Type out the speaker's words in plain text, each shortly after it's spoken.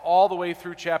all the way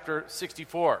through chapter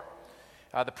 64.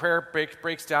 The prayer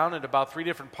breaks down into about 3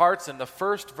 different parts, and the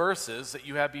first verses that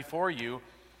you have before you,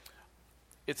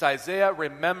 it's Isaiah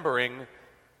remembering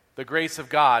the grace of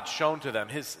God shown to them,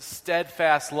 his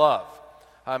steadfast love.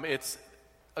 It's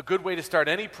a good way to start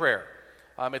any prayer.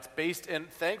 It's based in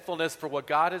thankfulness for what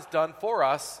God has done for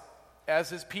us as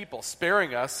his people,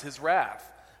 sparing us his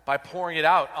wrath by pouring it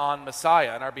out on Messiah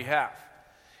on our behalf.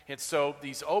 And so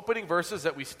these opening verses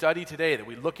that we study today, that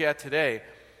we look at today,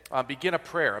 begin a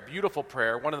prayer, a beautiful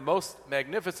prayer, one of the most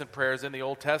magnificent prayers in the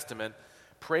Old Testament,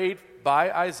 prayed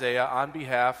by Isaiah on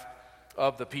behalf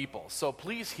of the people. So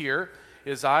please hear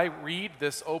as I read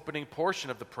this opening portion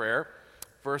of the prayer,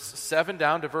 verse 7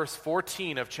 down to verse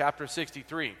 14 of chapter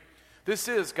 63. This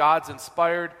is God's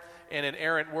inspired and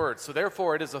inerrant word, so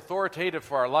therefore it is authoritative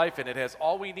for our life, and it has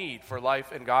all we need for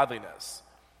life and godliness.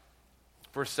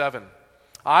 Verse 7,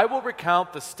 I will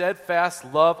recount the steadfast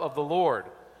love of the Lord,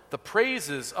 the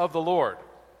praises of the Lord,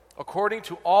 according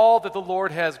to all that the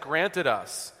Lord has granted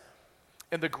us,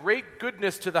 and the great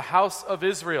goodness to the house of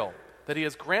Israel, that he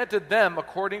has granted them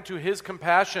according to his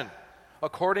compassion,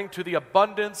 according to the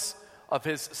abundance of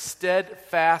his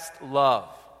steadfast love.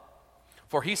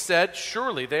 For he said,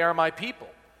 surely they are my people,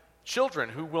 children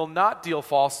who will not deal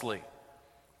falsely.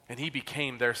 And he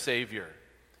became their Savior.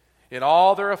 In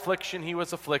all their affliction he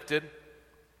was afflicted,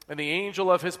 and the angel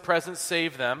of his presence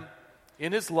saved them.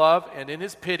 In his love and in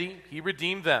his pity he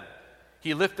redeemed them.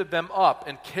 He lifted them up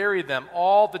and carried them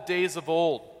all the days of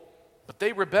old. But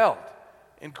they rebelled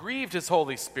and grieved his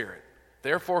Holy Spirit.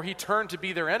 Therefore he turned to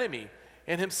be their enemy,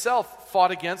 and himself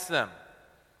fought against them.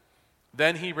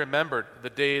 Then he remembered the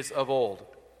days of old,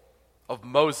 of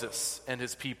Moses and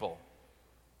his people.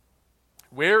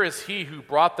 Where is he who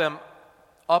brought them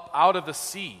up out of the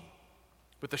sea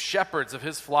with the shepherds of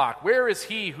his flock? Where is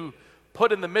he who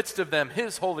put in the midst of them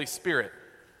his Holy Spirit,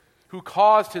 who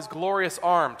caused his glorious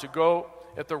arm to go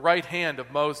at the right hand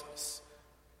of Moses,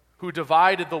 who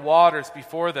divided the waters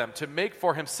before them to make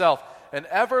for himself an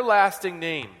everlasting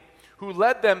name, who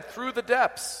led them through the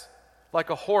depths? Like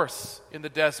a horse in the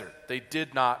desert, they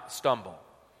did not stumble.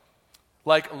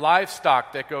 Like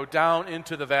livestock that go down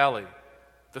into the valley,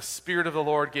 the Spirit of the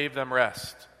Lord gave them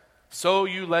rest. So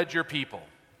you led your people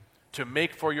to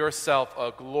make for yourself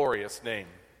a glorious name.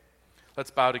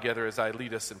 Let's bow together as I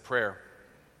lead us in prayer.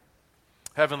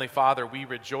 Heavenly Father, we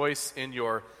rejoice in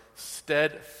your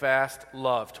steadfast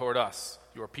love toward us,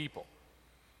 your people.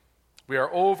 We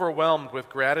are overwhelmed with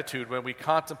gratitude when we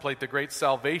contemplate the great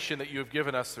salvation that you have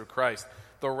given us through Christ.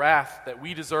 The wrath that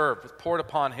we deserve was poured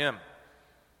upon him.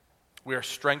 We are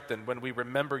strengthened when we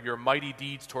remember your mighty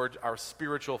deeds toward our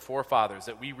spiritual forefathers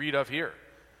that we read of here.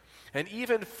 And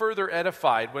even further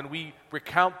edified when we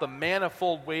recount the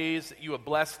manifold ways that you have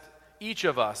blessed each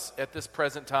of us at this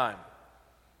present time.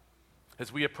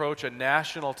 As we approach a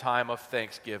national time of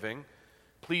thanksgiving,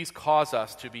 please cause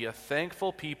us to be a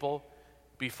thankful people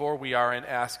before we are an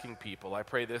asking people. I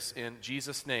pray this in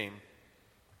Jesus' name.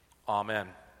 Amen.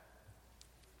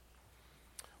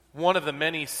 One of the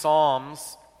many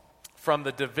psalms from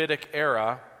the Davidic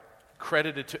era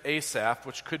credited to Asaph,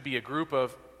 which could be a group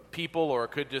of people or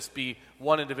it could just be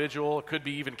one individual, it could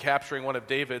be even capturing one of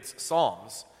David's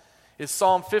psalms, is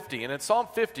Psalm 50. And in Psalm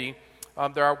 50,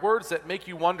 there are words that make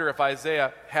you wonder if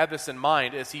Isaiah had this in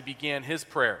mind as he began his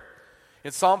prayer. In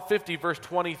Psalm 50, verse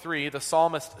 23, the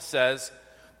psalmist says,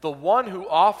 the one who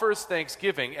offers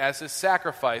thanksgiving as his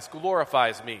sacrifice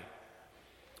glorifies me.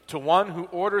 To one who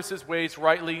orders his ways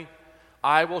rightly,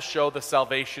 I will show the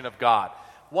salvation of God.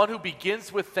 One who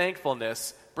begins with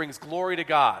thankfulness brings glory to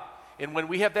God. And when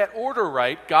we have that order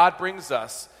right, God brings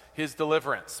us his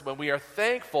deliverance, when we are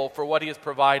thankful for what he has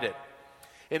provided.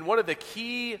 And one of the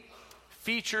key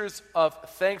features of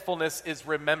thankfulness is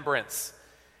remembrance.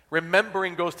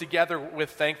 Remembering goes together with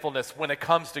thankfulness when it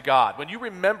comes to God. When you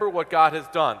remember what God has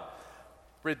done,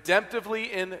 redemptively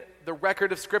in the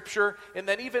record of Scripture, and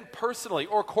then even personally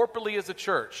or corporately as a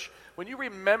church, when you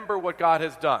remember what God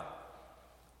has done,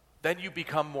 then you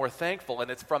become more thankful.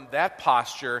 And it's from that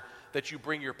posture that you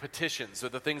bring your petitions or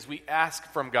the things we ask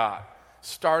from God,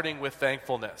 starting with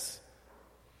thankfulness.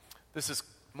 This is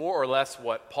more or less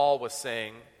what Paul was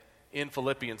saying in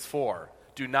Philippians 4.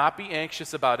 Do not be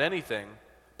anxious about anything,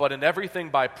 but in everything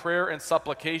by prayer and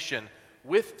supplication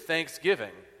with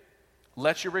thanksgiving,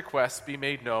 let your requests be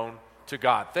made known to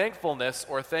God. Thankfulness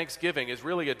or thanksgiving is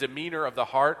really a demeanor of the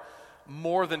heart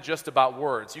more than just about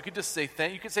words. You could just say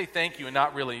thank you and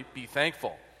not really be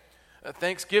thankful.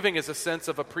 Thanksgiving is a sense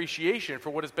of appreciation for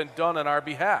what has been done on our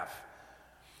behalf.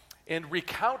 And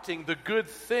recounting the good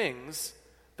things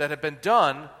that have been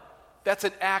done That's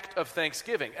an act of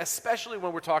thanksgiving, especially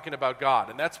when we're talking about God.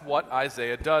 And that's what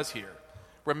Isaiah does here.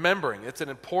 Remembering, it's an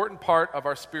important part of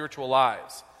our spiritual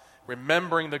lives.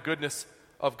 Remembering the goodness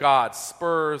of God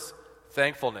spurs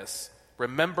thankfulness.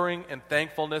 Remembering and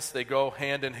thankfulness, they go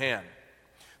hand in hand.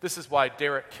 This is why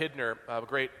Derek Kidner, a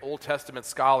great Old Testament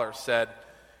scholar, said,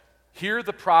 "Here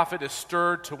the prophet is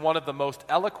stirred to one of the most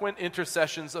eloquent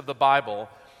intercessions of the Bible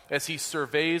as he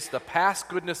surveys the past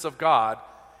goodness of God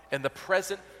and the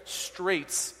present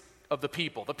straits of the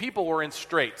people." The people were in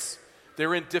straits.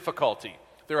 They're in difficulty.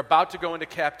 They're about to go into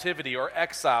captivity or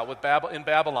exile in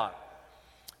Babylon.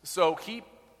 So he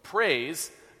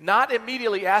prays, not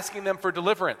immediately asking them for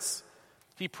deliverance.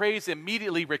 He prays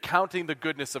immediately recounting the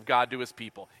goodness of God to his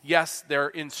people. Yes, they're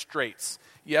in straits.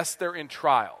 Yes, they're in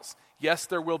trials. Yes,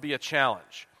 there will be a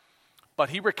challenge. But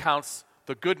he recounts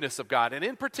the goodness of God. And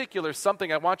in particular,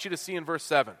 something I want you to see in verse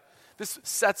 7. This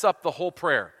sets up the whole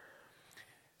prayer.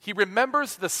 He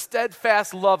remembers the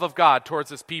steadfast love of God towards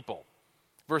his people.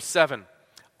 Verse 7,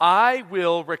 "I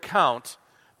will recount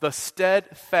the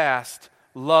steadfast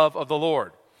love of the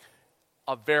Lord."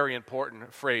 A very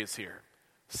important phrase here.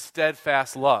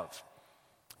 Steadfast love.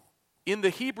 In the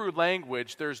Hebrew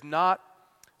language, there's not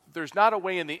a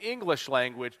way in the English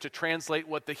language to translate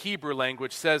what the Hebrew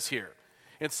language says here.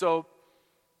 And so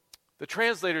the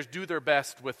translators do their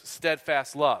best with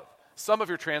steadfast love. Some of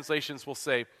your translations will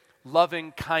say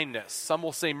loving kindness. Some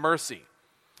will say mercy.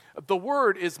 The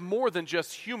word is more than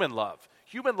just human love.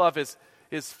 Human love is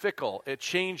fickle. It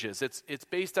changes. It's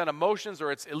based on emotions, or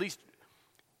it's at least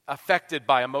affected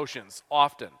by emotions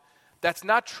often. That's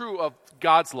not true of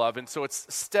God's love, and so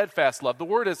it's steadfast love. The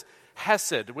word is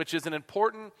hesed, which is an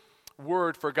important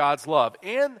word for God's love,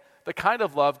 and the kind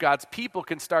of love God's people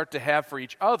can start to have for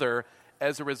each other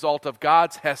as a result of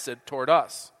God's hesed toward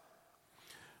us.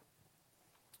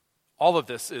 All of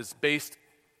this is based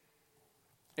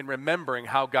in remembering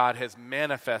how God has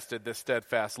manifested this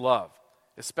steadfast love,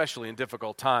 especially in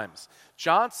difficult times.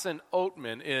 Johnson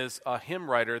Oatman is a hymn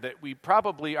writer that we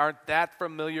probably aren't that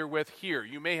familiar with here.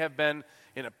 You may have been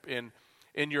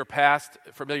in your past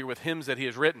familiar with hymns that he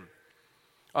has written.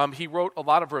 He wrote a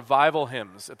lot of revival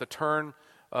hymns at the turn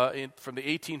from the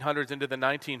 1800s into the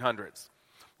 1900s.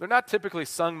 They're not typically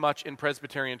sung much in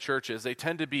Presbyterian churches. They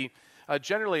tend to be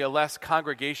generally a less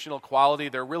congregational quality.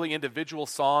 They're really individual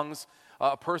songs,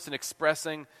 a person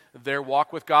expressing their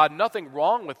walk with God. Nothing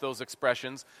wrong with those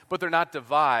expressions, but they're not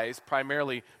devised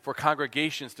primarily for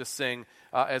congregations to sing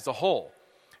as a whole.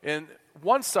 And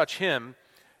one such hymn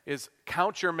is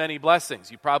 "Count Your Many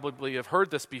Blessings." You probably have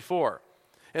heard this before.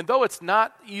 And though it's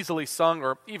not easily sung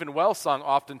or even well sung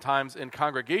oftentimes in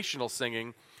congregational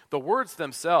singing, the words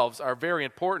themselves are very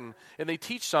important, and they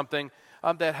teach something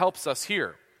that helps us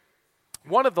here.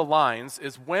 One of the lines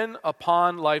is, "When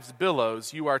upon life's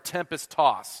billows you are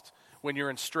tempest-tossed," when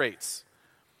you're in straits.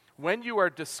 "When you are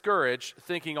discouraged,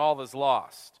 thinking all is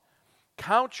lost.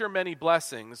 Count your many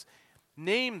blessings,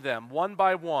 name them one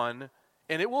by one,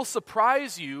 and it will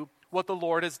surprise you what the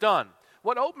Lord has done."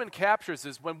 What Oatman captures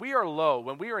is when we are low,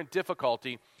 when we are in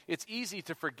difficulty, it's easy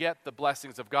to forget the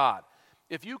blessings of God.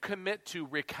 If you commit to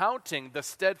recounting the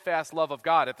steadfast love of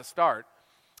God at the start,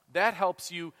 that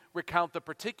helps you recount the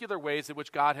particular ways in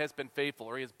which God has been faithful,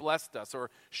 or he has blessed us, or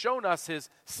shown us his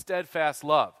steadfast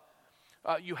love.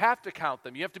 You have to count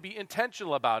them. You have to be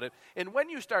intentional about it. And when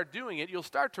you start doing it, you'll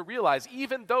start to realize,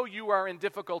 even though you are in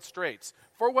difficult straits,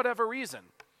 for whatever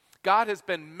reason, God has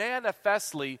been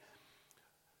manifestly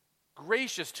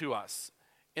gracious to us.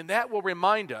 And that will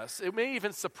remind us, it may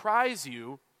even surprise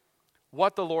you,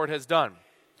 what the Lord has done.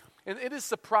 And it is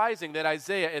surprising that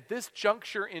Isaiah, at this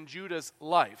juncture in Judah's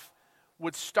life,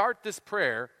 would start this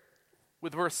prayer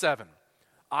with verse 7.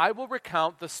 "I will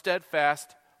recount the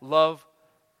steadfast love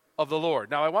of the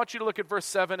Lord." Now, I want you to look at verse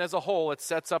 7 as a whole. It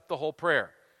sets up the whole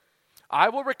prayer. "I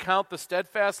will recount the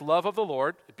steadfast love of the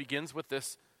Lord." It begins with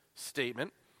this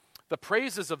statement. "The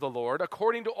praises of the Lord,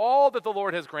 according to all that the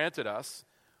Lord has granted us,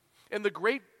 and the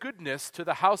great goodness to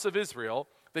the house of Israel,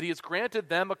 that he has granted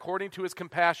them according to his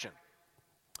compassion."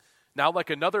 Now, like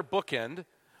another bookend,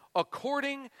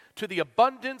 "according to the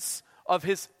abundance of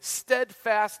his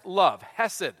steadfast love,"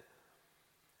 hesed.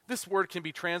 This word can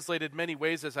be translated many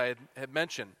ways, as I had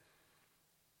mentioned.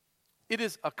 It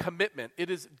is a commitment. It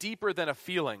is deeper than a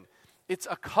feeling. It's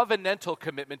a covenantal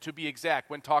commitment, to be exact,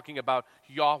 when talking about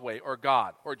Yahweh or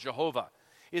God or Jehovah.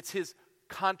 It's his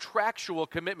contractual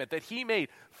commitment that he made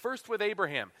first with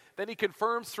Abraham, then he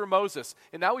confirms through Moses,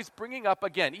 and now he's bringing up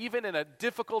again, even in a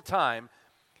difficult time.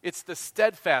 It's the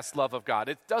steadfast love of God.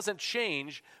 It doesn't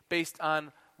change based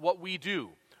on what we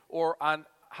do or on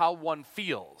how one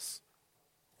feels.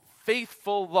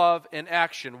 faithful love in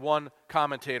action, one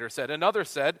commentator said. Another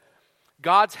said,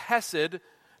 God's hesed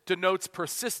denotes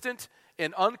persistent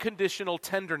and unconditional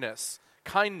tenderness,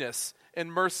 kindness,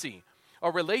 and mercy,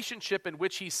 a relationship in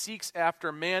which he seeks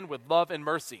after man with love and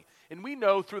mercy. And we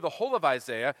know through the whole of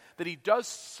Isaiah that he does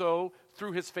so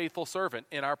through his faithful servant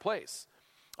in our place.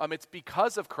 It's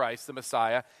because of Christ, the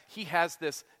Messiah, he has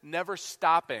this never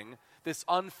stopping, this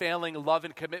unfailing love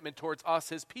and commitment towards us,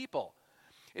 his people.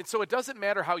 And so it doesn't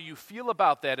matter how you feel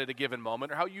about that at a given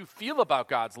moment or how you feel about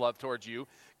God's love towards you.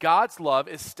 God's love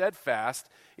is steadfast.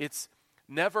 It's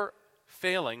never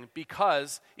failing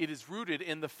because it is rooted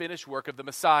in the finished work of the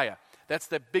Messiah. That's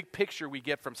the big picture we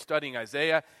get from studying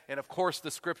Isaiah and, of course,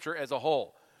 the Scripture as a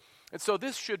whole. And so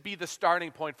this should be the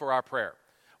starting point for our prayer.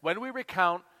 When we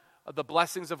recount the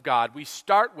blessings of God, we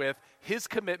start with his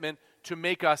commitment to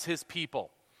make us his people,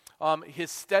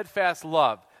 his steadfast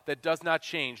love that does not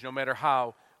change no matter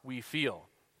how we feel.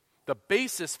 The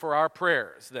basis for our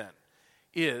prayers, then,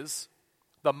 is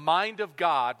the mind of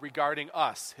God regarding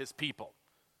us, his people.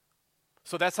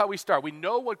 So that's how we start. We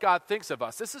know what God thinks of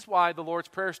us. This is why the Lord's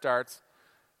Prayer starts,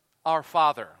 Our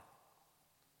Father.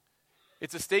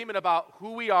 It's a statement about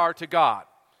who we are to God.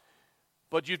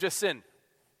 But you just sinned,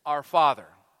 Our Father,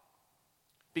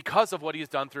 because of what he has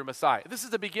done through Messiah. This is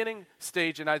the beginning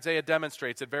stage, and Isaiah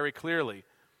demonstrates it very clearly,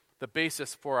 the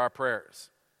basis for our prayers.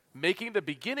 Making the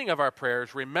beginning of our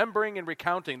prayers, remembering and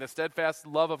recounting the steadfast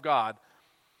love of God,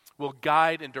 will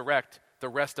guide and direct the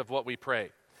rest of what we pray.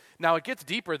 Now, it gets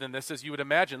deeper than this, as you would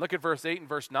imagine. Look at verse 8 and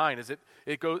verse 9 as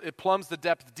it plumbs the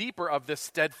depth deeper of this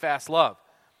steadfast love.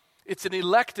 It's an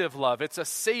elective love. It's a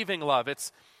saving love.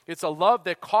 It's a love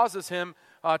that causes him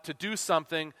to do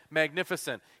something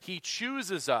magnificent. He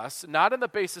chooses us, not on the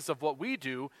basis of what we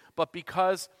do, but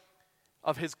because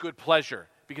of his good pleasure,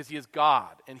 because he is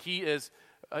God, and he is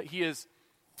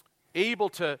able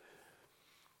to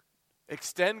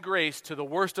extend grace to the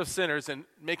worst of sinners and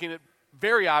making it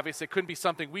very obvious it couldn't be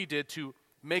something we did to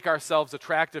make ourselves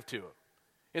attractive to him.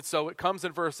 And so it comes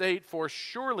in verse 8, For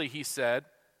he said,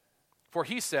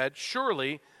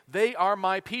 surely they are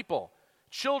my people,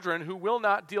 children who will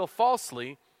not deal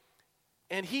falsely,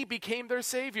 and he became their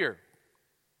Savior.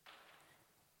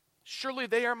 Surely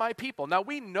they are my people. Now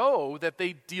we know that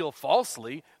they deal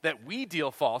falsely, that we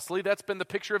deal falsely. That's been the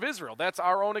picture of Israel. That's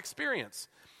our own experience.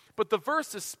 But the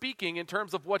verse is speaking in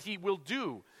terms of what he will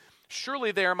do.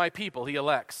 Surely they are my people, he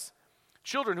elects.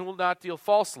 Children who will not deal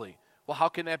falsely. Well, how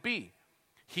can that be?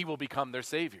 He will become their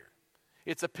Savior.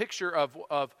 It's a picture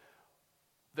of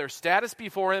their status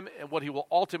before him and what he will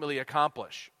ultimately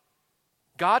accomplish.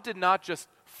 God did not just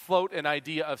float an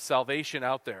idea of salvation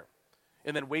out there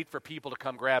and then wait for people to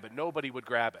come grab it. Nobody would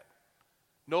grab it.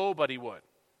 Nobody would.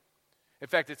 In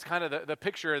fact, it's kind of the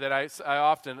picture that I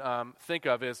often think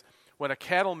of is when a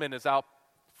cattleman is out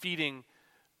feeding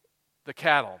the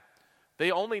cattle. They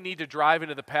only need to drive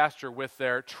into the pasture with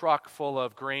their truck full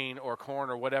of grain or corn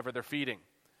or whatever they're feeding.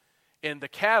 And the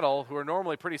cattle, who are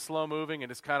normally pretty slow-moving and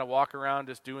just kind of walk around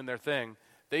just doing their thing,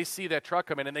 they see that truck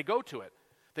come in and they go to it.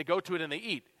 They go to it and they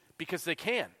eat because they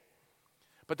can.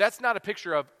 But that's not a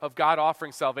picture of God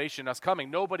offering salvation, us coming.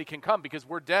 Nobody can come because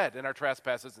we're dead in our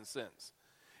trespasses and sins.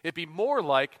 It'd be more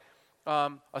like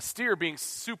a steer being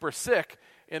super sick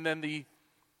and then the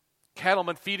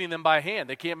cattleman feeding them by hand.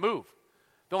 They can't move.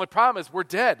 The only problem is we're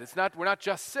dead. We're not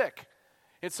just sick.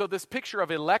 And so this picture of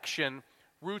election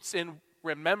roots in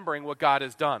remembering what God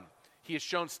has done. He has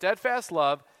shown steadfast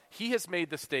love. He has made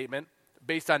the statement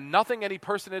based on nothing any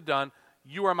person had done,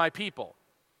 you are my people.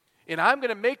 And I'm going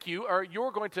to make you, or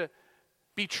you're going to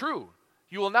be true.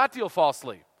 You will not deal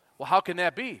falsely. Well, how can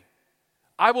that be?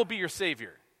 I will be your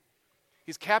Savior.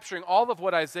 He's capturing all of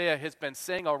what Isaiah has been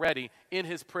saying already in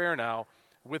his prayer now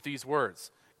with these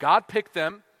words. God picked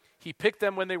them. He picked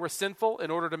them when they were sinful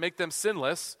in order to make them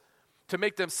sinless. To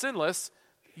make them sinless,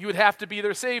 you would have to be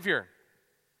their Savior.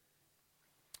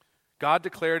 God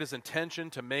declared his intention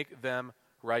to make them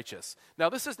righteous. Now,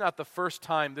 this is not the first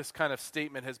time this kind of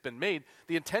statement has been made.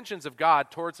 The intentions of God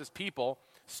towards his people,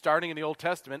 starting in the Old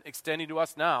Testament, extending to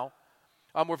us now,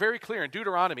 were very clear. In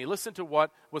Deuteronomy, listen to what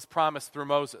was promised through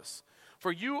Moses.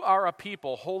 For you are a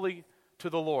people holy to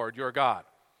the Lord your God.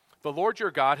 The Lord your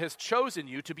God has chosen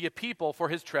you to be a people for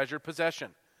his treasured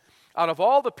possession. Out of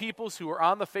all the peoples who are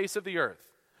on the face of the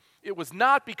earth, it was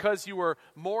not because you were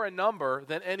more in number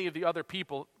than any of the other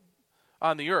people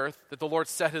on the earth that the Lord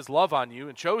set his love on you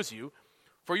and chose you,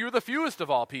 for you are the fewest of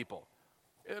all people.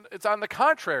 It's on the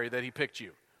contrary that he picked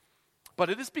you. But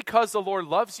it is because the Lord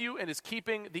loves you and is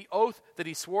keeping the oath that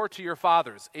he swore to your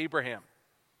fathers, Abraham,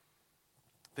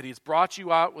 that he has brought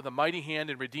you out with a mighty hand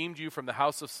and redeemed you from the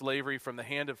house of slavery, from the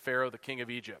hand of Pharaoh, the king of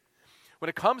Egypt. When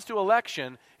it comes to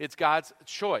election, it's God's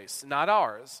choice, not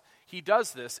ours. He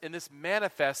does this, and this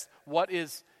manifests what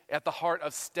is at the heart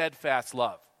of steadfast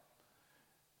love.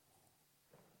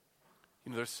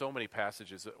 There's so many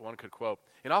passages that one could quote.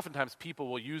 And oftentimes people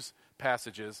will use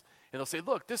passages and they'll say,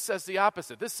 look, this says the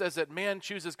opposite. This says that man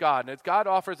chooses God, and it's God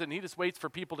offers it, and he just waits for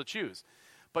people to choose.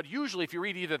 But usually if you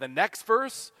read either the next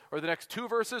verse or the next 2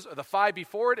 verses or the 5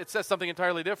 before it, it says something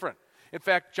entirely different. In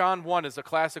fact, John 1 is a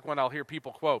classic one I'll hear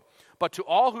people quote. But to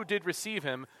all who did receive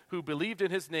him, who believed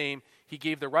in his name, he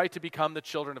gave the right to become the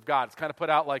children of God. It's kind of put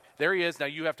out like, there he is, now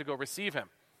you have to go receive him.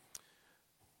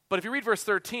 But if you read verse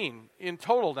 13, in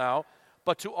total now,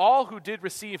 but to all who did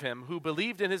receive him, who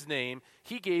believed in his name,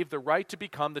 he gave the right to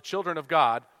become the children of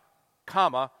God,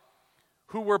 comma,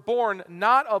 who were born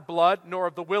not of blood, nor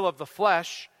of the will of the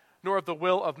flesh, nor of the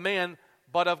will of man,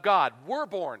 but of God. Were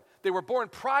born. They were born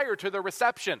prior to the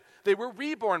reception. They were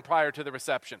reborn prior to the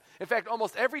reception. In fact,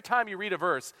 almost every time you read a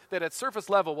verse that at surface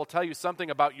level will tell you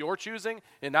something about your choosing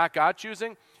and not God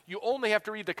choosing, you only have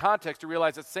to read the context to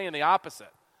realize it's saying the opposite.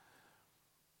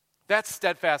 That's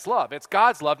steadfast love. It's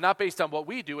God's love, not based on what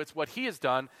we do. It's what he has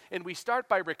done. And we start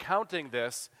by recounting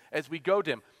this as we go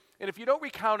to him. And if you don't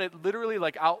recount it literally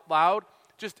like out loud,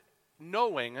 just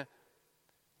knowing,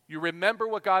 you remember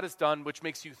what God has done, which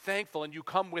makes you thankful, and you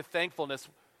come with thankfulness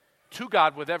to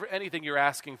God with anything you're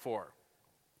asking for.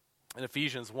 In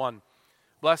Ephesians 1,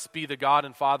 blessed be the God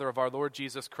and Father of our Lord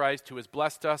Jesus Christ, who has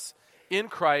blessed us in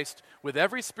Christ with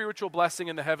every spiritual blessing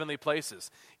in the heavenly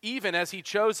places, even as he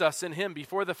chose us in him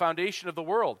before the foundation of the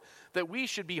world, that we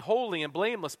should be holy and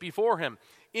blameless before him.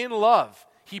 In love,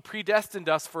 he predestined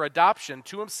us for adoption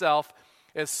to himself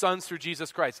as sons through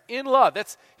Jesus Christ. In love,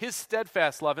 that's his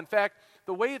steadfast love. In fact,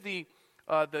 the way the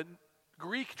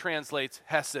Greek translates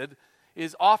hesed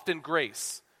is often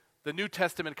grace, the New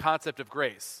Testament concept of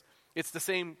grace. It's the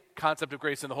same concept of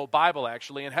grace in the whole Bible,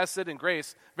 actually. And hesed and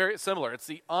grace, very similar. It's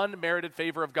the unmerited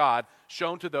favor of God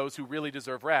shown to those who really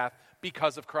deserve wrath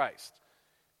because of Christ.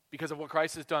 Because of what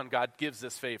Christ has done, God gives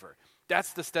this favor.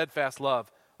 That's the steadfast love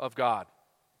of God.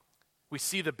 We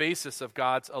see the basis of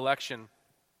God's election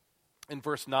in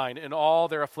verse 9. In all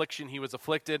their affliction he was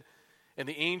afflicted, and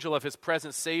the angel of his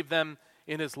presence saved them.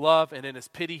 In his love and in his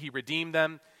pity he redeemed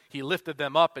them. He lifted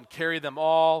them up and carried them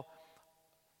all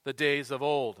the days of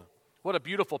old. What a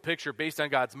beautiful picture. Based on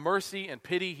God's mercy and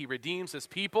pity, he redeems his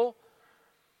people.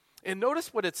 And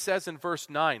notice what it says in verse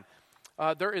 9.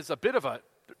 There is a bit of a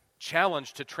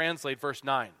challenge to translate verse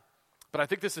 9, but I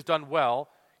think this is done well.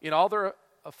 In all their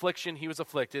affliction he was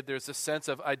afflicted. There's a sense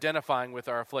of identifying with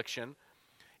our affliction.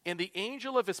 And the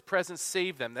angel of his presence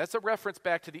saved them. That's a reference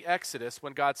back to the Exodus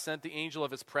when God sent the angel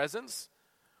of his presence.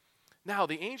 Now,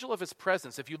 the angel of his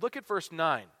presence, if you look at verse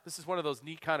 9, this is one of those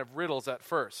neat kind of riddles at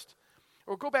first.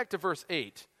 Or go back to verse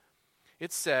 8.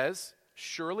 It says,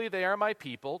 surely they are my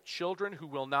people, children who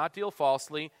will not deal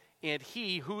falsely, and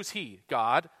he, who's he?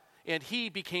 God, and he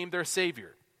became their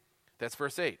Savior. That's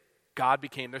verse 8. God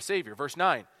became their Savior. Verse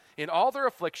 9, in all their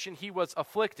affliction he was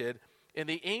afflicted, and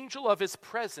the angel of his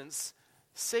presence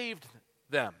saved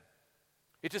them.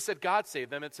 It just said God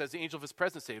saved them. It says the angel of his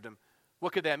presence saved them.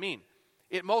 What could that mean?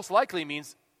 It most likely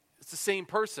means it's the same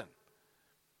person.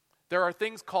 There are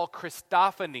things called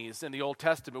Christophanies in the Old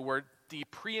Testament where the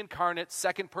pre-incarnate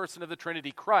second person of the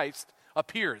Trinity, Christ,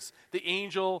 appears. The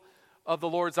angel of the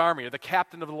Lord's army, or the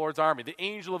captain of the Lord's army, the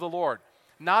angel of the Lord.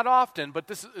 Not often, but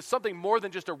this is something more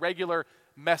than just a regular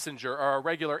messenger or a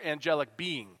regular angelic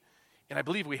being. And I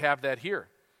believe we have that here.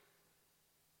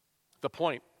 The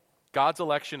point, God's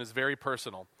election is very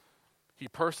personal. He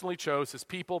personally chose his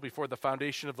people before the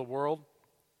foundation of the world,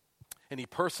 and he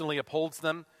personally upholds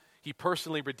them. He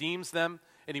personally redeems them,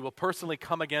 and he will personally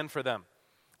come again for them.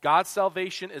 God's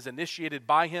salvation is initiated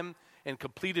by him and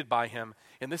completed by him,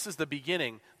 and this is the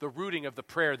beginning, the rooting of the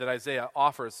prayer that Isaiah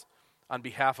offers on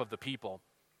behalf of the people.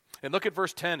 And look at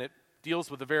verse 10. It deals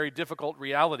with the very difficult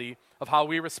reality of how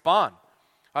we respond.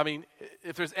 I mean,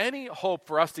 if there's any hope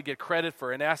for us to get credit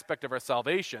for an aspect of our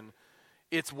salvation,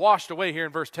 it's washed away here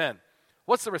in verse 10.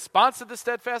 What's the response to the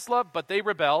steadfast love? But they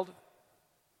rebelled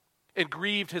and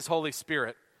grieved his Holy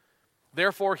Spirit.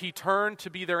 Therefore, he turned to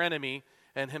be their enemy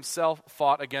and himself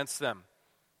fought against them.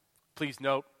 Please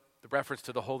note the reference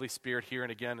to the Holy Spirit here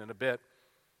and again in a bit.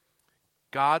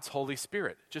 God's Holy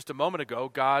Spirit. Just a moment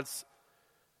ago, the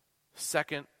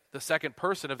second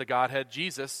person of the Godhead,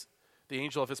 Jesus, the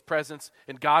angel of his presence,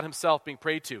 and God himself being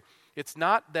prayed to. It's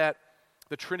not that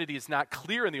the Trinity is not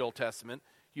clear in the Old Testament.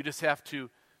 You just have to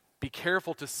be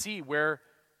careful to see where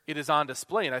it is on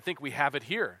display, and I think we have it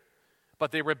here.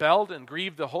 But they rebelled and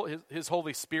grieved his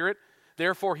Holy Spirit.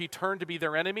 Therefore, he turned to be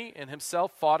their enemy and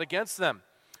himself fought against them.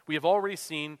 We have already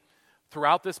seen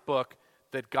throughout this book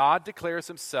that God declares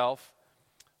himself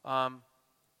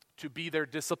to be their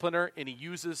discipliner, and he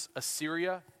uses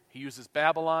Assyria, he uses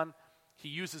Babylon, he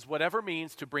uses whatever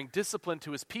means to bring discipline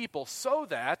to his people so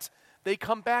that they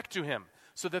come back to him,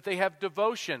 so that they have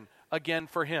devotion again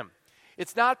for him.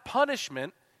 It's not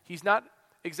punishment. He's not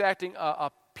exacting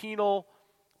a penal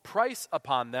price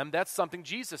upon them. That's something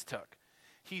Jesus took.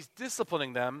 He's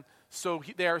disciplining them so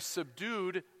they are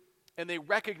subdued and they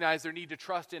recognize their need to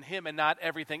trust in him and not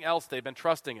everything else they've been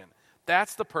trusting in.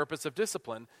 That's the purpose of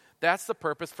discipline. That's the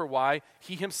purpose for why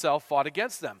he himself fought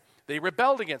against them. They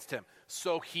rebelled against him.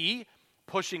 So he,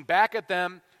 pushing back at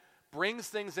them, brings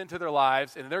things into their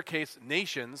lives, and in their case,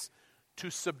 nations, to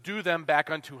subdue them back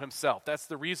unto himself. That's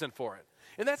the reason for it.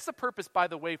 And that's the purpose, by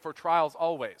the way, for trials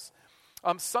always.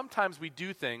 Sometimes we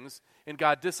do things, and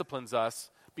God disciplines us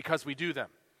because we do them.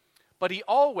 But he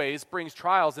always brings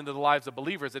trials into the lives of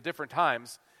believers at different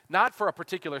times, not for a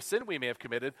particular sin we may have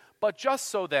committed, but just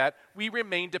so that we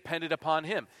remain dependent upon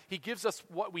him. He gives us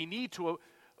what we need to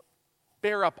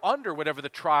bear up under whatever the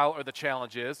trial or the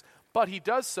challenge is, but he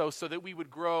does so that we would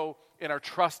grow in our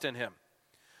trust in him.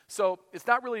 So it's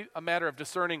not really a matter of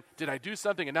discerning, did I do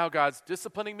something and now God's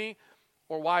disciplining me,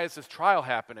 or why is this trial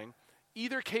happening?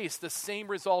 Either case, the same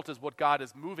result is what God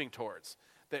is moving towards,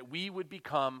 that we would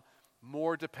become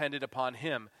more dependent upon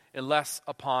him and less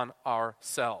upon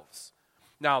ourselves.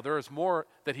 Now, there is more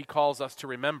that he calls us to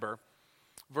remember.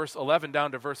 Verse 11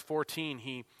 down to verse 14,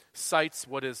 he cites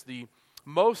what is the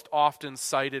most often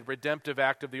cited redemptive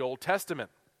act of the Old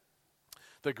Testament,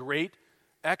 the great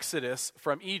exodus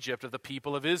from Egypt of the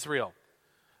people of Israel,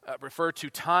 referred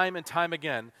to time and time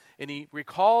again. And he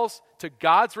recalls to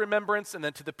God's remembrance and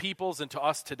then to the people's and to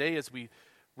us today as we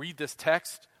read this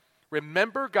text,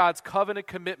 remember God's covenant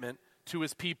commitment to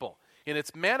his people. And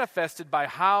it's manifested by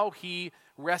how he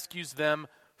rescues them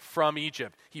from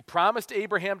Egypt. He promised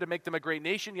Abraham to make them a great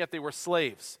nation, yet they were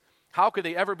slaves. How could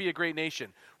they ever be a great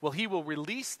nation? Well, he will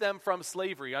release them from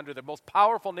slavery under the most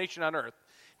powerful nation on earth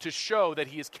to show that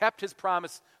he has kept his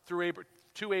promise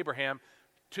to Abraham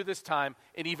to this time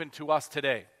and even to us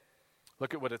today.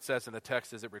 Look at what it says in the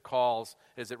text as it recalls,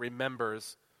 as it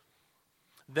remembers.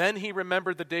 Then he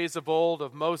remembered the days of old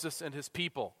of Moses and his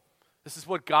people. This is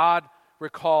what God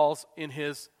recalls in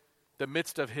the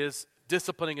midst of his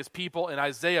disciplining his people, and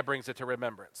Isaiah brings it to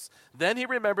remembrance. Then he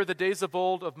remembered the days of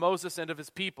old of Moses and of his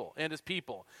people.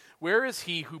 Where is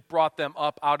he who brought them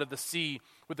up out of the sea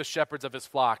with the shepherds of his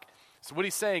flock? So what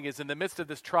he's saying is, in the midst of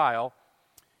this trial,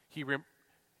 he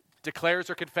declares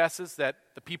or confesses that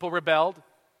the people rebelled,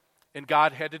 and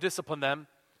God had to discipline them.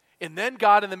 And then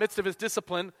God, in the midst of his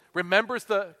discipline, remembers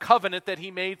the covenant that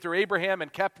he made through Abraham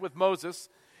and kept with Moses.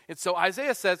 And so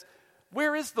Isaiah says,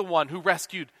 where is the one who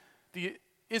rescued the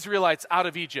Israelites out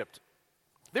of Egypt?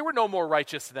 They were no more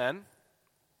righteous then.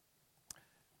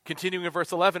 Continuing in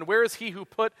verse 11, where is he who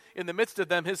put in the midst of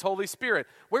them his Holy Spirit?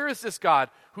 Where is this God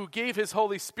who gave his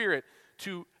Holy Spirit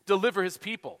to deliver his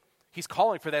people? He's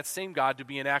calling for that same God to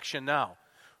be in action now.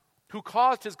 Who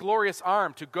caused his glorious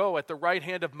arm to go at the right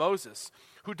hand of Moses,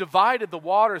 who divided the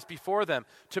waters before them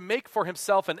to make for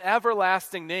himself an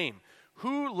everlasting name,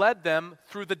 who led them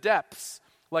through the depths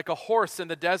like a horse in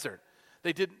the desert.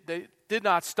 They did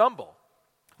not stumble,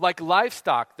 like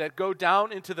livestock that go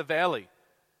down into the valley.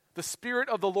 The Spirit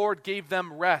of the Lord gave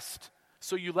them rest,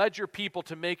 so you led your people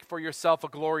to make for yourself a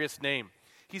glorious name.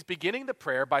 He's beginning the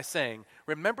prayer by saying,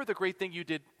 remember the great thing you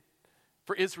did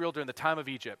for Israel during the time of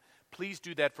Egypt. Please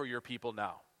do that for your people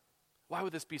now. Why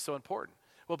would this be so important?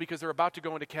 Well, because they're about to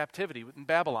go into captivity in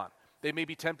Babylon. They may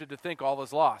be tempted to think all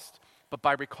is lost. But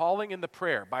by recalling in the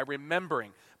prayer, by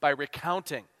remembering, by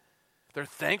recounting, they're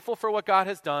thankful for what God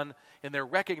has done, and they're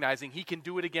recognizing he can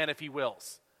do it again if he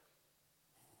wills.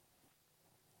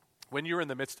 When you're in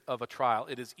the midst of a trial,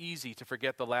 it is easy to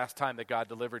forget the last time that God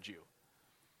delivered you.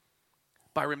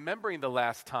 By remembering the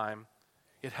last time,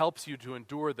 it helps you to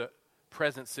endure the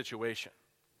present situation.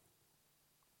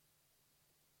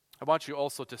 I want you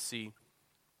also to see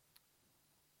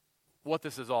what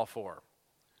this is all for.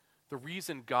 The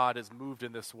reason God has moved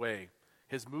in this way,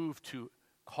 has moved to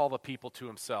call the people to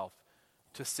himself,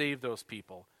 to save those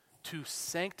people, to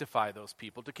sanctify those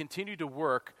people, to continue to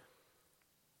work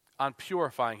on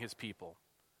purifying his people.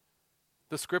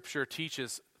 The scripture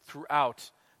teaches throughout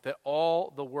that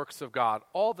all the works of God,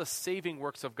 all the saving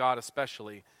works of God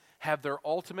especially, have their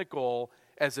ultimate goal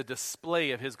as a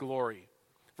display of his glory.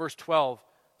 Verse 12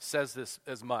 says this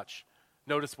as much.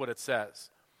 Notice what it says.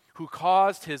 Who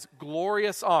caused his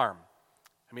glorious arm.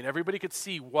 I mean, everybody could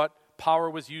see what power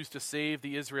was used to save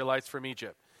the Israelites from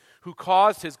Egypt. who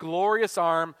caused his glorious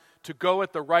arm to go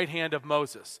at the right hand of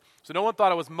Moses. So no one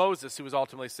thought it was Moses who was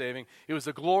ultimately saving. It was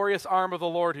the glorious arm of the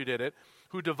Lord who did it,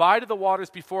 who divided the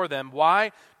waters before them.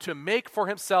 Why? To make for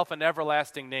himself an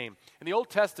everlasting name. In the Old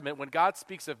Testament, when God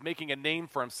speaks of making a name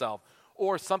for himself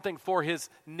or something for his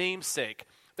namesake,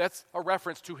 that's a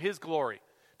reference to his glory,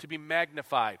 to be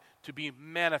magnified, to be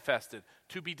manifested,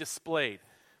 to be displayed.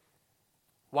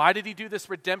 Why did he do this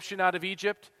redemption out of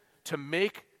Egypt? To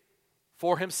make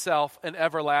for himself an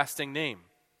everlasting name.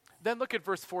 Then look at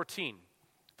verse 14,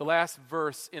 the last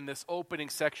verse in this opening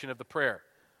section of the prayer.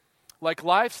 Like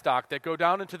livestock that go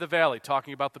down into the valley,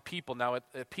 talking about the people now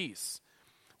at peace.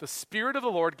 The Spirit of the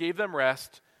Lord gave them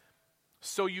rest,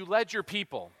 so you led your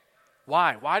people.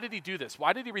 Why? Why did he do this?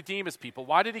 Why did he redeem his people?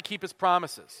 Why did he keep his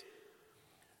promises?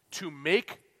 To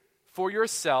make for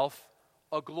yourself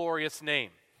a glorious name.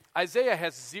 Isaiah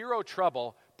has zero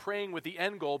trouble praying with the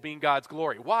end goal being God's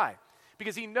glory. Why?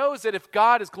 Because he knows that if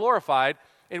God is glorified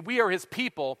and we are his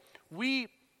people, we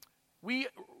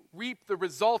reap the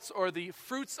results or the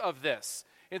fruits of this.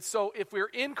 And so if we're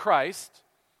in Christ,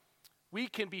 we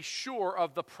can be sure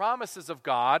of the promises of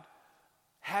God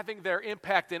having their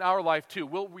impact in our life too.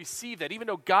 We'll receive that. Even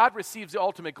though God receives the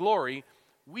ultimate glory,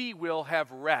 we will have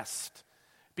rest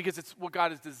because it's what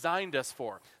God has designed us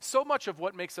for. So much of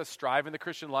what makes us strive in the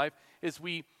Christian life is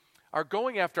we are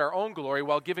going after our own glory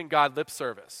while giving God lip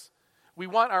service. We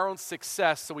want our own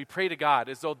success, so we pray to God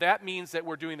as though that means that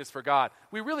we're doing this for God.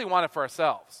 We really want it for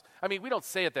ourselves. I mean, we don't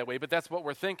say it that way, but that's what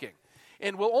we're thinking.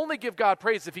 And we'll only give God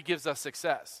praise if he gives us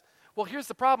success. Well, here's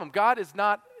the problem. God is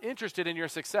not interested in your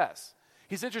success.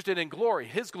 He's interested in glory,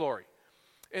 his glory.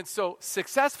 And so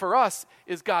success for us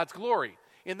is God's glory,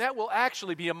 and that will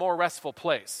actually be a more restful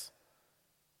place.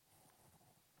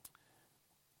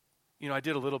 You know, I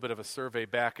did a little bit of a survey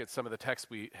back at some of the texts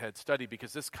we had studied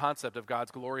because this concept of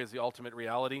God's glory as the ultimate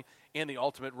reality and the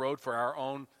ultimate road for our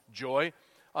own joy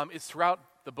is throughout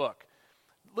the book.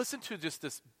 Listen to just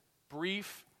this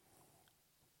brief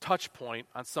touch point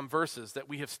on some verses that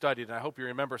we have studied, and I hope you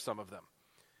remember some of them.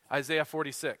 Isaiah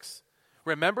 46.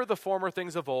 Remember the former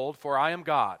things of old, for I am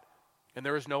God, and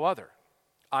there is no other.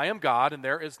 I am God, and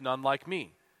there is none like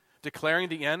me, declaring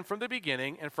the end from the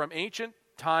beginning, and from ancient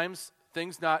times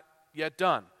things not yet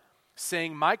done,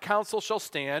 saying, my counsel shall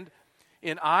stand,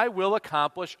 and I will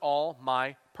accomplish all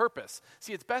my purpose.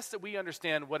 See, it's best that we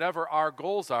understand whatever our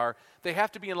goals are, they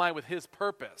have to be in line with his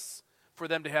purpose for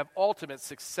them to have ultimate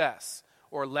success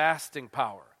or lasting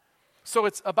power. So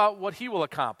it's about what he will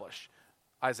accomplish.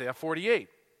 Isaiah 48.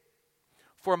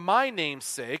 For my name's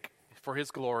sake, for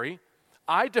his glory,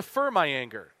 I defer my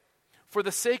anger. For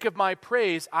the sake of my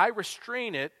praise, I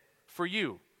restrain it for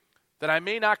you, that I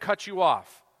may not cut you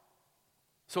off.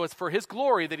 So it's for his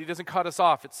glory that he doesn't cut us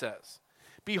off, it says.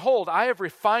 Behold, I have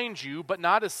refined you, but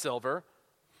not as silver.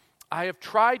 I have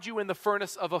tried you in the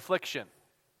furnace of affliction.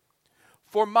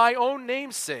 For my own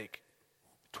name's sake,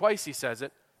 twice he says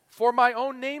it, for my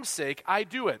own name's sake I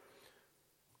do it.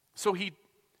 So he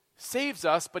saves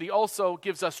us, but he also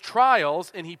gives us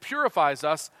trials, and he purifies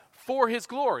us for his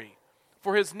glory,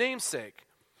 for his name's sake.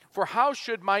 For how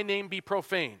should my name be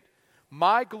profaned?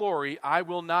 My glory I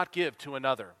will not give to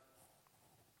another.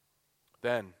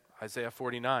 Then, Isaiah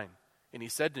 49, and he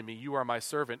said to me, you are my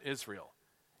servant Israel,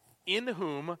 in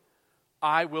whom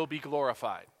I will be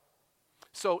glorified.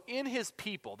 So in his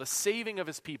people, the saving of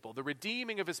his people, the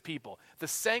redeeming of his people, the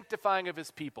sanctifying of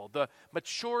his people, the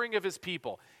maturing of his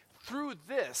people, through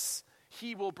this,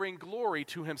 he will bring glory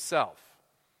to himself.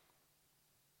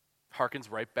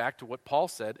 Harkens right back to what Paul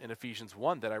said in Ephesians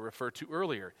 1 that I referred to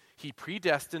earlier. He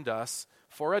predestined us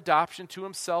for adoption to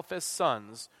himself as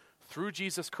sons through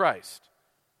Jesus Christ,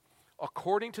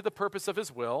 according to the purpose of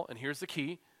his will, and here's the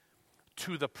key,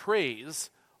 to the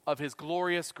praise of his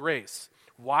glorious grace.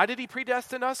 Why did he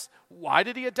predestine us? Why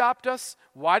did he adopt us?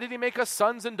 Why did he make us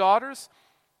sons and daughters?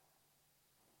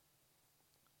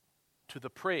 To the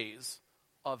praise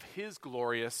of his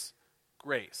glorious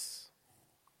grace.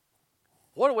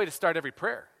 What a way to start every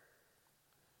prayer.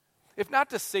 If not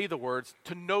to say the words,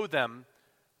 to know them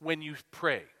when you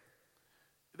pray.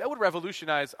 That would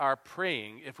revolutionize our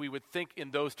praying if we would think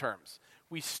in those terms.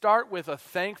 We start with a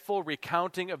thankful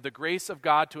recounting of the grace of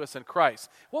God to us in Christ.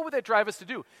 What would that drive us to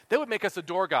do? That would make us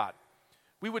adore God.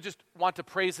 We would just want to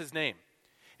praise his name.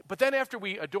 But then after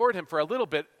we adored him for a little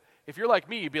bit, if you're like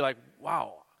me, you'd be like,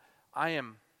 wow, I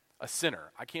am a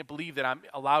sinner. I can't believe that I'm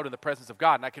allowed in the presence of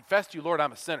God. And I confess to you, Lord,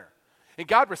 I'm a sinner. And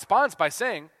God responds by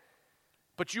saying,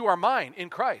 but you are mine in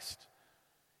Christ.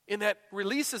 And that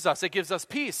releases us. It gives us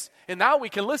peace. And now we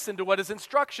can listen to what his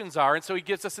instructions are. And so he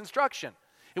gives us instruction.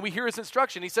 And we hear his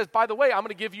instruction. He says, by the way, I'm going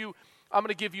to give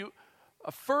you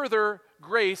a further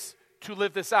grace to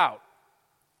live this out.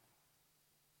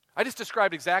 I just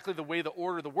described exactly the way the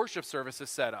order of the worship service is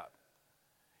set up.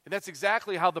 And that's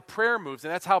exactly how the prayer moves,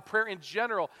 and that's how prayer in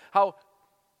general, how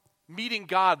meeting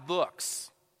God looks.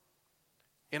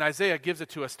 And Isaiah gives it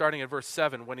to us starting in verse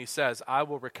 7 when he says, I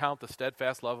will recount the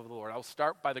steadfast love of the Lord. I will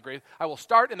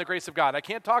start in the grace of God. I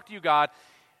can't talk to you, God,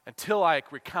 until I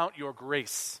recount your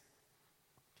grace.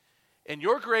 And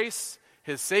your grace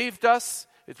has saved us,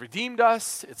 it's redeemed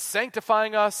us, it's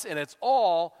sanctifying us, and it's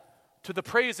all to the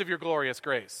praise of your glorious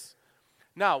grace.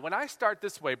 Now, when I start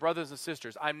this way, brothers and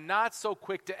sisters, I'm not so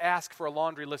quick to ask for a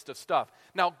laundry list of stuff.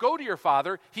 Now, go to your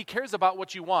Father. He cares about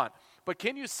what you want. But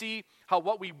can you see how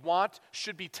what we want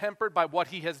should be tempered by what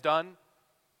he has done?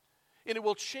 And it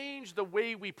will change the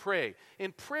way we pray.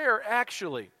 And prayer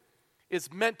actually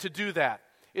is meant to do that.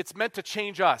 It's meant to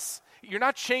change us. You're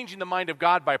not changing the mind of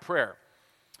God by prayer.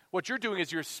 What you're doing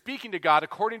is you're speaking to God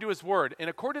according to his word and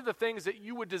according to the things that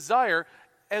you would desire,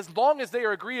 as long as they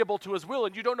are agreeable to his will,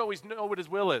 and you don't always know what his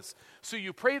will is. So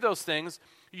you pray those things,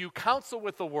 you counsel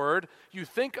with the word, you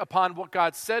think upon what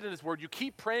God said in his word, you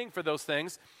keep praying for those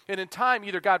things, and in time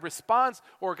either God responds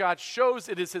or God shows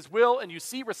it is his will and you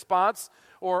see response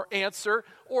or answer,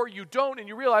 or you don't and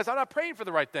you realize I'm not praying for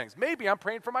the right things. Maybe I'm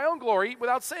praying for my own glory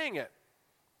without saying it.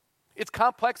 It's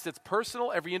complex, it's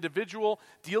personal, every individual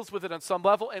deals with it on some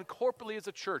level, and corporately as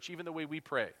a church, even the way we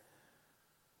pray.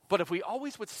 But if we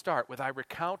always would start with, I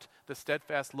recount the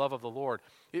steadfast love of the Lord,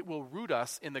 it will root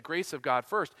us in the grace of God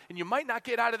first. And you might not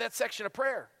get out of that section of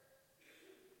prayer.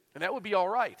 And that would be all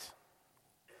right.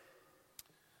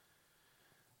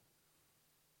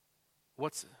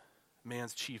 What's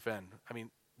man's chief end? I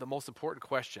mean, the most important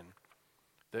question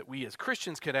that we as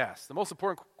Christians can ask, the most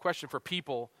important question for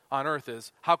people on earth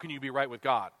is, how can you be right with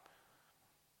God?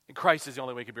 And Christ is the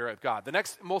only way you can be right with God. The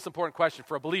next most important question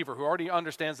for a believer who already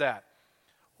understands that,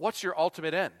 what's your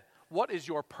ultimate end? What is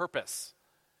your purpose?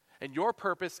 And your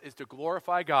purpose is to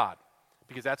glorify God,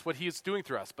 because that's what he is doing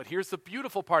through us. But here's the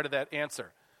beautiful part of that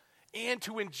answer. And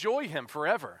to enjoy him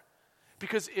forever.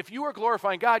 Because if you are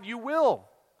glorifying God, you will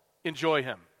enjoy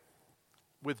him.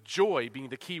 With joy being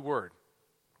the key word.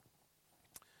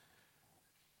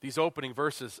 These opening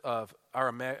verses of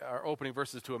our opening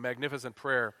verses to a magnificent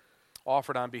prayer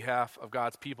offered on behalf of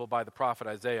God's people by the prophet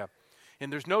Isaiah.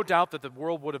 And there's no doubt that the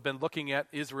world would have been looking at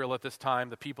Israel at this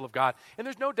time, the people of God. And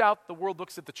there's no doubt the world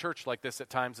looks at the church like this at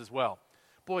times as well.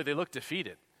 Boy, they look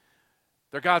defeated.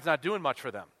 Their God's not doing much for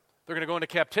them. They're going to go into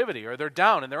captivity, or they're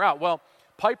down and they're out. Well,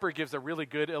 Piper gives a really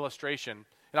good illustration,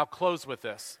 and I'll close with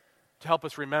this to help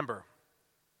us remember.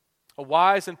 A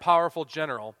wise and powerful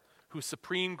general whose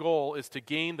supreme goal is to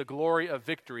gain the glory of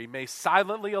victory may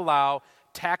silently allow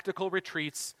tactical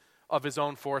retreats of his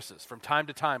own forces, from time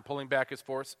to time pulling back his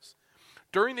forces.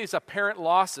 During these apparent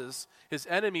losses, his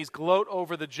enemies gloat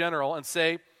over the general and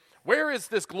say, where is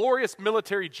this glorious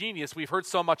military genius we've heard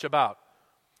so much about?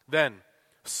 Then,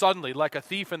 suddenly, like a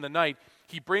thief in the night,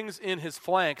 he brings in his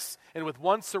flanks and with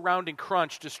one surrounding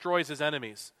crunch destroys his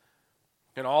enemies.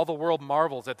 And all the world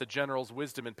marvels at the general's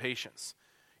wisdom and patience.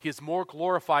 He is more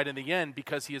glorified in the end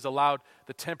because he has allowed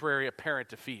the temporary apparent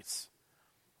defeats.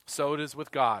 So it is with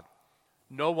God.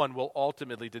 No one will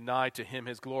ultimately deny to him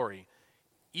his glory.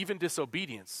 Even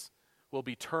disobedience will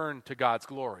be turned to God's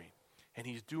glory. And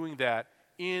he's doing that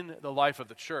in the life of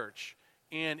the church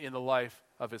and in the life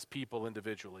of his people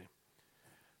individually.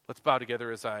 Let's bow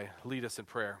together as I lead us in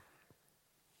prayer.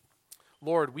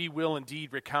 Lord, we will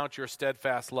indeed recount your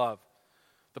steadfast love,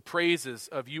 the praises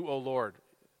of you, O Lord,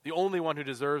 the only one who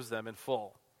deserves them in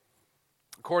full,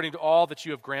 according to all that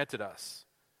you have granted us,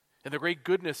 and the great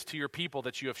goodness to your people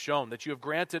that you have shown, that you have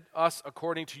granted us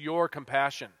according to your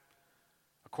compassion,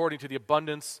 according to the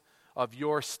abundance of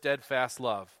your steadfast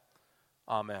love.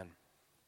 Amen.